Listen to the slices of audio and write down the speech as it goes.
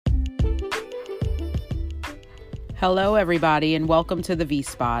Hello, everybody, and welcome to the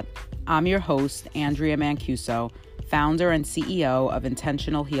V-Spot. I'm your host, Andrea Mancuso, founder and CEO of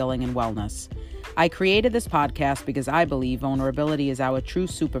Intentional Healing and Wellness. I created this podcast because I believe vulnerability is our true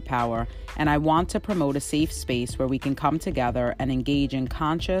superpower, and I want to promote a safe space where we can come together and engage in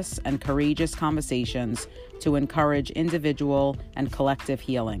conscious and courageous conversations to encourage individual and collective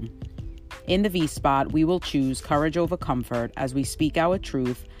healing. In the V-Spot, we will choose courage over comfort as we speak our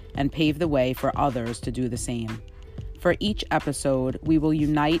truth and pave the way for others to do the same. For each episode, we will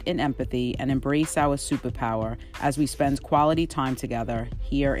unite in empathy and embrace our superpower as we spend quality time together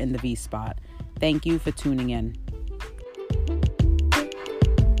here in the V-Spot. Thank you for tuning in.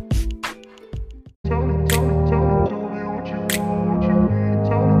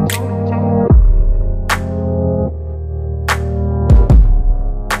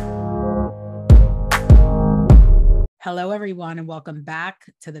 Hello, everyone, and welcome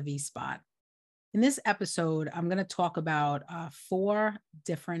back to the V-Spot. In this episode, I'm going to talk about 4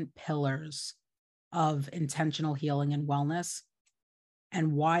 different pillars of intentional healing and wellness,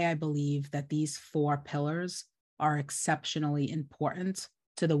 and why I believe that these 4 pillars are exceptionally important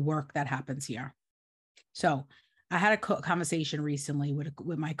to the work that happens here. So I had a conversation recently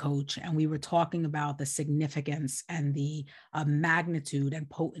with my coach, and we were talking about the significance and the magnitude and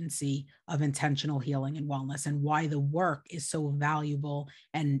potency of intentional healing and wellness, and why the work is so valuable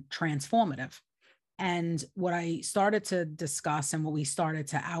and transformative. And what I started to discuss and what we started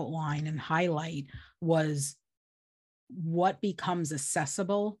to outline and highlight was what becomes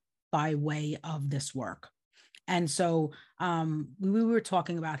accessible by way of this work. And so we were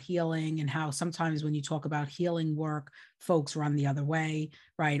talking about healing and how sometimes when you talk about healing work, folks run the other way,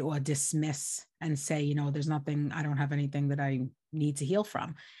 right? Or dismiss and say, there's nothing, I don't have anything that I need to heal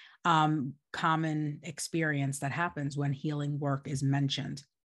from. Common experience that happens when healing work is mentioned.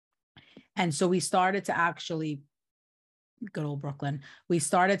 And so we started to actually, good old Brooklyn, we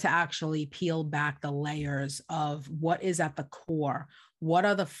started to actually peel back the layers of what is at the core. What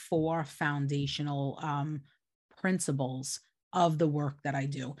are the 4 foundational principles of the work that I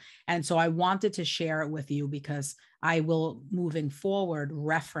do? And so I wanted to share it with you because I will, moving forward,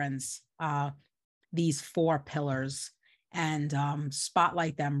 reference these 4 pillars and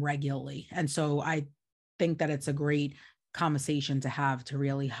spotlight them regularly. And so I think that it's a great conversation to have to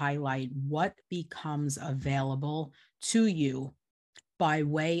really highlight what becomes available to you by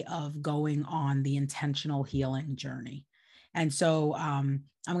way of going on the intentional healing journey. And so I'm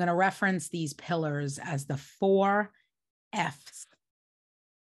going to reference these pillars as the 4 F's.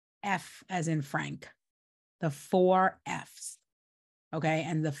 F as in Frank, the 4 F's. Okay.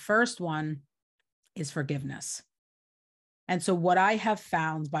 And the first one is forgiveness. And so what I have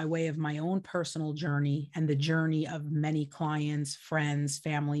found by way of my own personal journey and the journey of many clients, friends,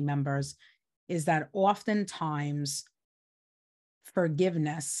 family members, is that oftentimes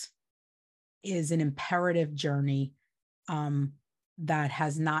forgiveness is an imperative journey that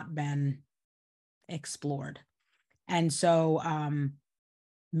has not been explored. And so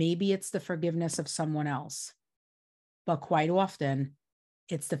maybe it's the forgiveness of someone else, but quite often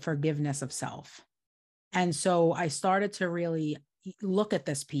it's the forgiveness of self. And so I started to really look at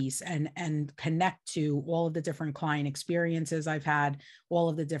this piece and connect to all of the different client experiences I've had, all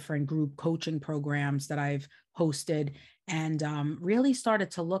of the different group coaching programs that I've hosted, and really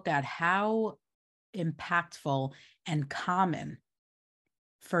started to look at how impactful and common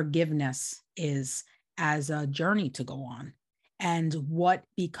forgiveness is as a journey to go on, and what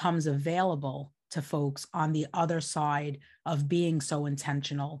becomes available to folks on the other side of being so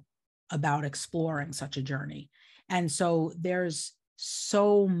intentional about exploring such a journey. And so there's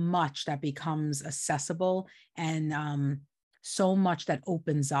so much that becomes accessible and so much that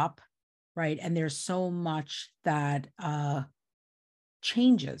opens up, right? And there's so much that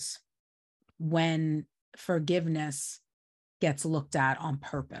changes when forgiveness gets looked at on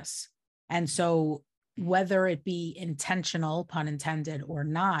purpose. And so whether it be intentional, pun intended, or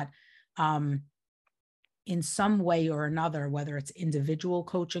not, in some way or another, whether it's individual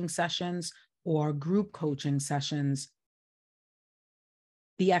coaching sessions or group coaching sessions,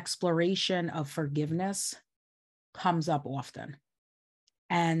 the exploration of forgiveness comes up often.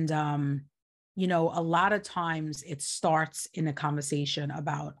 And, a lot of times it starts in a conversation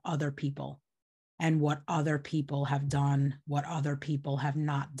about other people and what other people have done, what other people have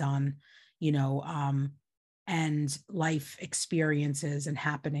not done, and life experiences and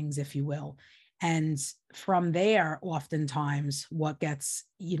happenings, if you will. And from there, oftentimes what gets,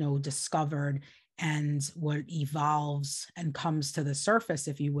 discovered and what evolves and comes to the surface,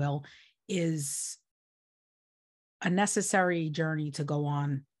 if you will, is a necessary journey to go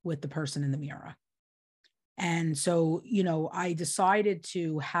on with the person in the mirror. And so, I decided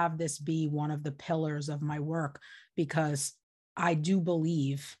to have this be one of the pillars of my work because I do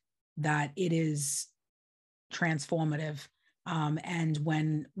believe that it is transformative. And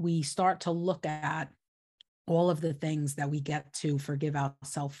when we start to look at all of the things that we get to forgive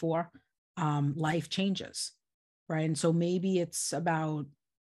ourselves for, life changes, right? And so maybe it's about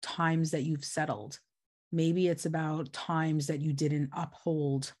times that you've settled. Maybe it's about times that you didn't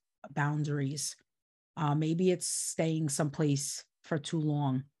uphold boundaries. Maybe it's staying someplace for too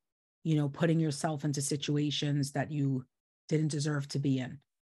long, putting yourself into situations that you didn't deserve to be in.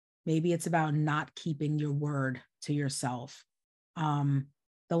 Maybe it's about not keeping your word to yourself.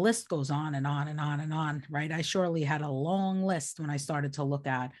 The list goes on and on and on and on, right? I surely had a long list when I started to look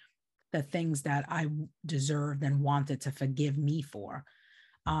at the things that I deserved and wanted to forgive me for.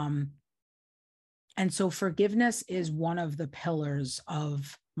 And so forgiveness is one of the pillars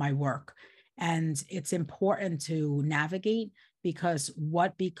of my work. And it's important to navigate because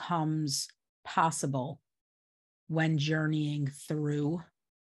what becomes possible when journeying through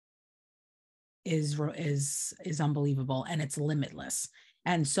is unbelievable, and it's limitless.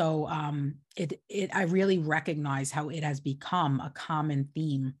 And so I really recognize how it has become a common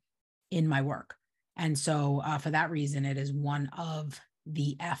theme in my work. And so for that reason, it is one of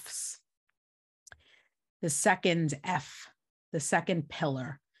the F's. The second F, the second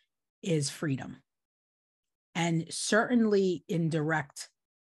pillar, is freedom. And certainly in direct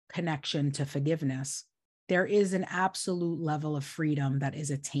connection to forgiveness, there is an absolute level of freedom that is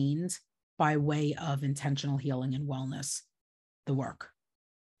attained by way of intentional healing and wellness, the work.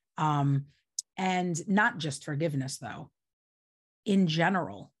 And not just forgiveness, though. In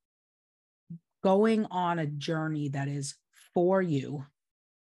general, going on a journey that is for you,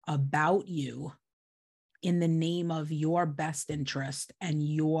 about you, in the name of your best interest and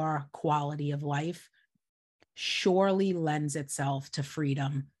your quality of life, surely lends itself to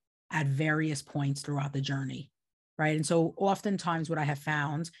freedom at various points throughout the journey, right? And so oftentimes what I have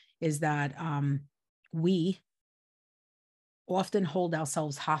found is that we often hold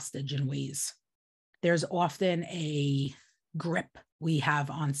ourselves hostage in ways. There's often a grip we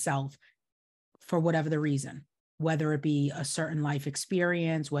have on self for whatever the reason, whether it be a certain life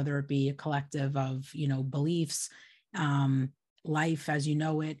experience, whether it be a collective of, beliefs, life as you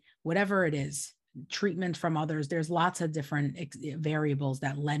know it, whatever it is, treatment from others. There's lots of different variables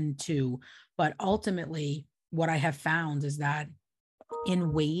that lend to, but ultimately what I have found is that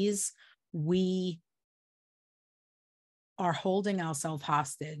in ways we are holding ourselves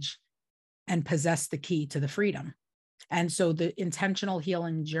hostage and possess the key to the freedom. And so the intentional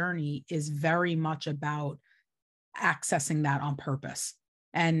healing journey is very much about accessing that on purpose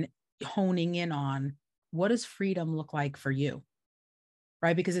and honing in on what does freedom look like for you,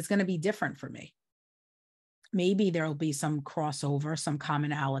 right? Because it's going to be different for me. Maybe there'll be some crossover, some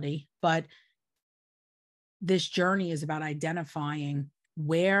commonality, but this journey is about identifying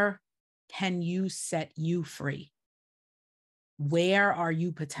where can you set you free? Where are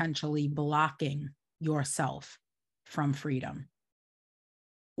you potentially blocking yourself from freedom?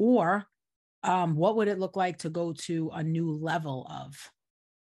 Or what would it look like to go to a new level of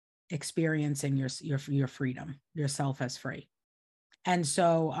experiencing your freedom, yourself as free? And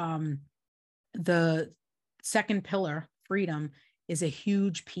so the second pillar, freedom, is a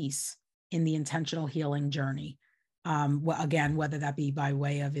huge piece in the intentional healing journey. Again, whether that be by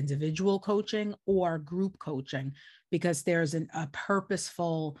way of individual coaching or group coaching, because there's a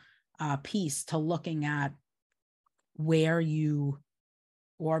purposeful piece to looking at where you,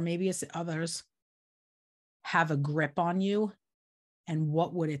 or maybe it's others, have a grip on you and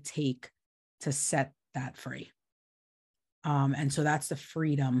what would it take to set that free. And so that's the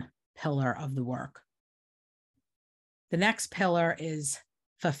freedom pillar of the work. The next pillar is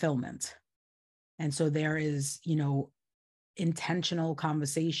fulfillment. And so there is, intentional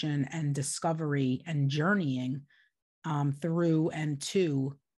conversation and discovery and journeying through and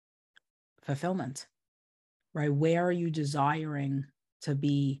to fulfillment, right? Where are you desiring to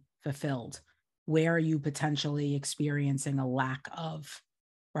be fulfilled? Where are you potentially experiencing a lack of,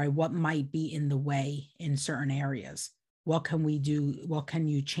 right? What might be in the way in certain areas? What can we do? What can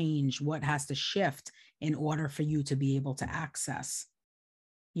you change? What has to shift in order for you to be able to access?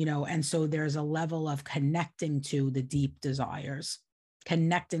 And so there's a level of connecting to the deep desires,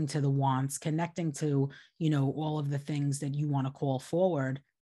 connecting to the wants, connecting to, all of the things that you want to call forward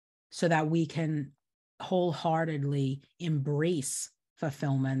so that we can wholeheartedly embrace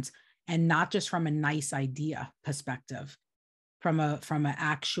fulfillment, and not just from a nice idea perspective, from an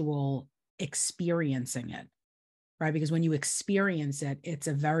actual experiencing it, right? Because when you experience it, it's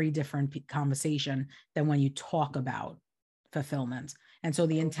a very different conversation than when you talk about fulfillment. And so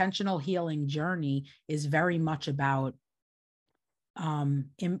the intentional healing journey is very much about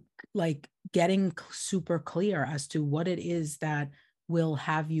like getting super clear as to what it is that will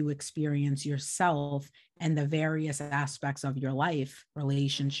have you experience yourself and the various aspects of your life,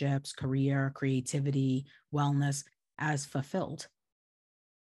 relationships, career, creativity, wellness, as fulfilled.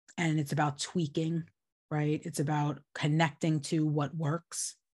 And it's about tweaking, right? It's about connecting to what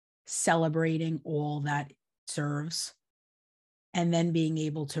works, celebrating all that serves, and then being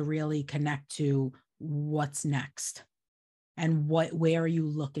able to really connect to what's next and where are you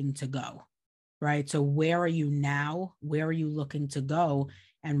looking to go, right? So where are you now? Where are you looking to go?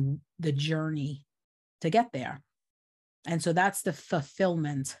 And the journey to get there. And so that's the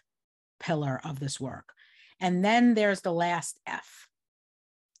fulfillment pillar of this work. And then there's the last F.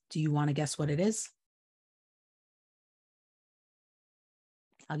 Do you want to guess what it is?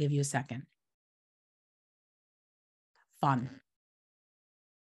 I'll give you a second. Fun.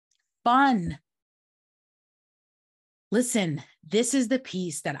 Fun. Listen, this is the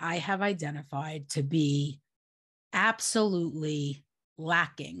piece that I have identified to be absolutely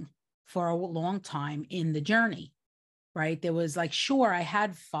lacking for a long time in the journey, right? There was like, sure, I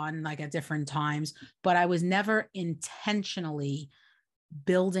had fun like at different times, but I was never intentionally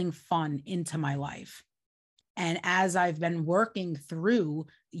building fun into my life. And as I've been working through,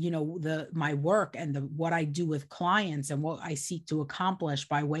 my work and what I do with clients and what I seek to accomplish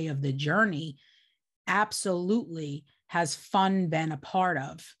by way of the journey, absolutely has fun been a part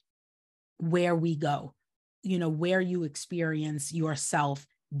of where we go, where you experience yourself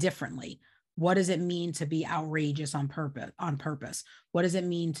differently. What does it mean to be outrageous on purpose? What does it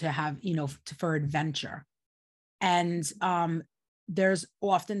mean to have, for adventure? And there's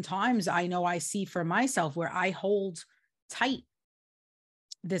oftentimes I know I see for myself where I hold tight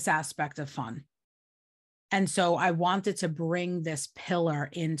this aspect of fun. And so I wanted to bring this pillar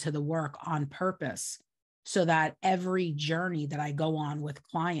into the work on purpose so that every journey that I go on with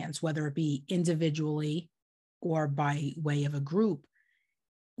clients, whether it be individually or by way of a group,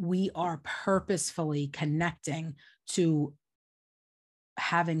 we are purposefully connecting to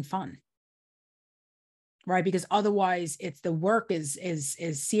having fun. Right? Because otherwise it's the work is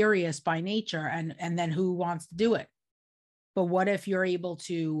serious by nature, and then who wants to do it? But what if you're able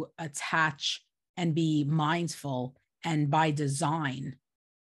to attach and be mindful and by design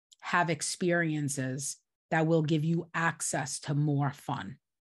have experiences that will give you access to more fun?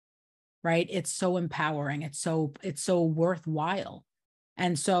 Right? It's so empowering. It's so worthwhile.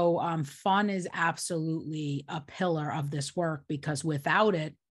 And so fun is absolutely a pillar of this work, because without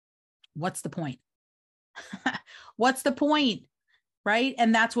it, what's the point? What's the point? Right?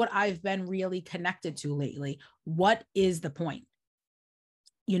 And that's what I've been really connected to lately. What is the point?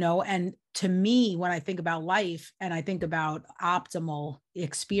 And to me, when I think about life and I think about optimal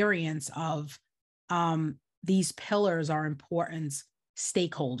experience of these pillars are important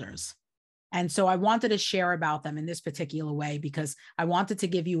stakeholders. And so I wanted to share about them in this particular way because I wanted to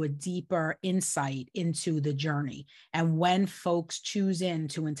give you a deeper insight into the journey. And when folks choose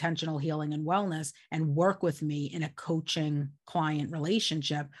into intentional healing and wellness and work with me in a coaching client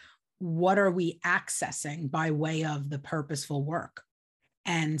relationship, what are we accessing by way of the purposeful work?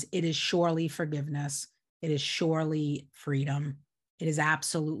 And it is surely forgiveness. It is surely freedom. It is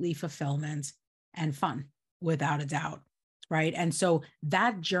absolutely fulfillment and fun, without a doubt. Right. And so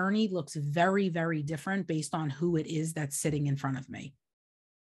that journey looks very, very different based on who it is that's sitting in front of me.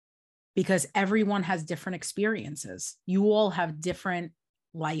 Because everyone has different experiences. You all have different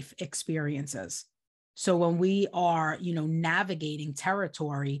life experiences. So when we are, navigating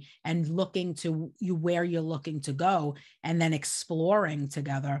territory and looking to where you're looking to go and then exploring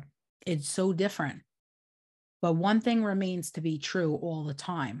together, it's so different. But one thing remains to be true all the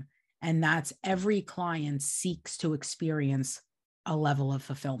time. And that's every client seeks to experience a level of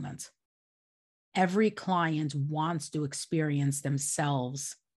fulfillment. Every client wants to experience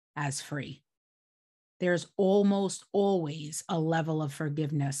themselves as free. There's almost always a level of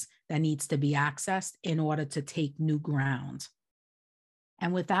forgiveness that needs to be accessed in order to take new ground.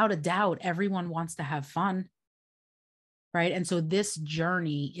 And without a doubt, everyone wants to have fun, right? And so this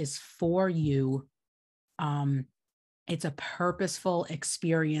journey is for you. It's a purposeful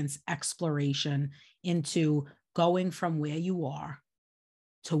experience exploration into going from where you are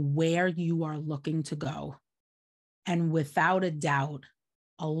to where you are looking to go. And without a doubt,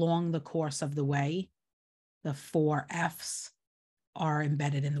 along the course of the way, the 4 F's are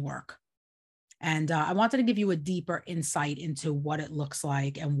embedded in the work. And I wanted to give you a deeper insight into what it looks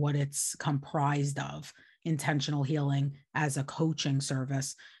like and what it's comprised of, intentional healing as a coaching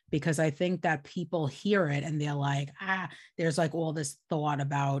service, because I think that people hear it and they're like, there's like all this thought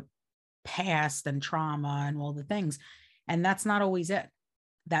about past and trauma and all the things. And that's not always it.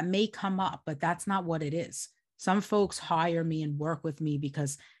 That may come up, but that's not what it is. Some folks hire me and work with me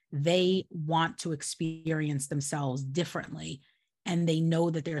because they want to experience themselves differently, and they know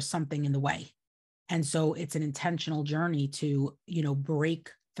that there's something in the way. And so it's an intentional journey to,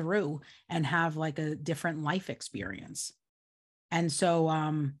 break through and have like a different life experience. And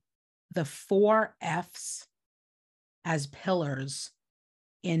so the 4 F's as pillars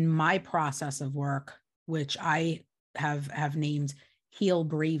in my process of work, which I have named Heal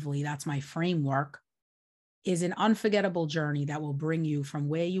Bravely, that's my framework, is an unforgettable journey that will bring you from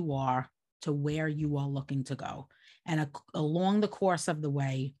where you are to where you are looking to go. And along the course of the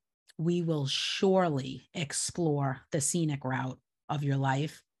way, we will surely explore the scenic route of your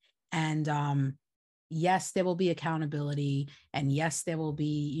life. And yes, there will be accountability. And yes, there will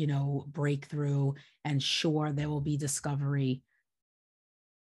be, breakthrough. And sure, there will be discovery.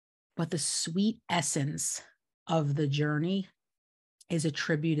 But the sweet essence of the journey is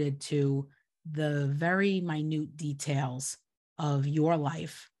attributed to the very minute details of your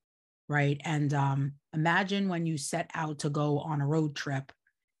life, right? And imagine when you set out to go on a road trip,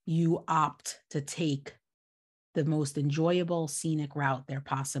 you opt to take the most enjoyable scenic route there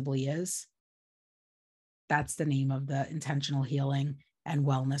possibly is. That's the name of the intentional healing and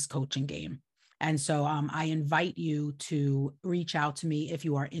wellness coaching game. And so I invite you to reach out to me if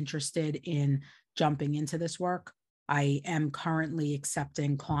you are interested in jumping into this work. I am currently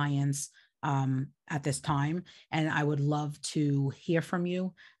accepting clients at this time, and I would love to hear from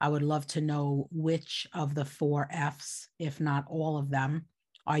you. I would love to know which of the 4 F's, if not all of them,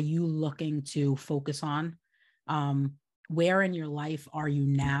 are you looking to focus on? Where in your life are you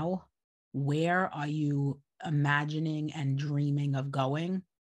now? Where are you imagining and dreaming of going?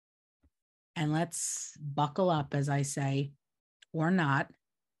 And let's buckle up, as I say, or not,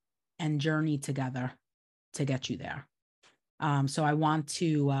 and journey together to get you there. So I want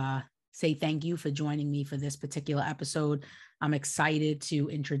to say thank you for joining me for this particular episode. I'm excited to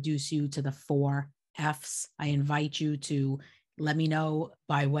introduce you to the 4 F's. I invite you to let me know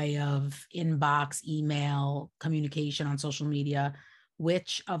by way of inbox, email, communication on social media,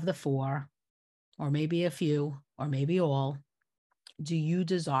 which of the 4, or maybe a few, or maybe all, do you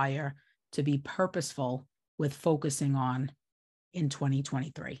desire to be purposeful with focusing on in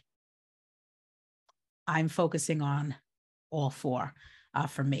 2023? I'm focusing on all 4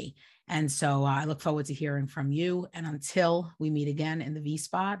 for me. And so I look forward to hearing from you. And until we meet again in the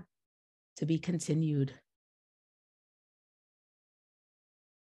V-Spot, to be continued.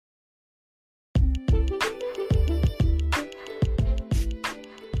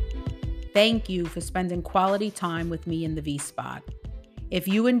 Thank you for spending quality time with me in the V-Spot. If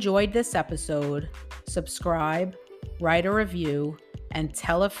you enjoyed this episode, subscribe, write a review, and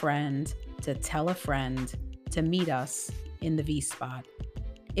tell a friend to tell a friend to meet us in the V-Spot.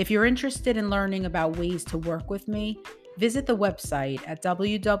 If you're interested in learning about ways to work with me, visit the website at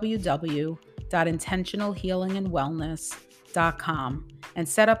www.intentionalhealingandwellness.com and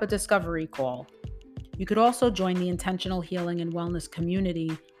set up a discovery call. You could also join the Intentional Healing and Wellness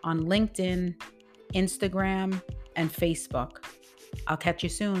community on LinkedIn, Instagram, and Facebook. I'll catch you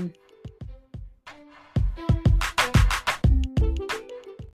soon.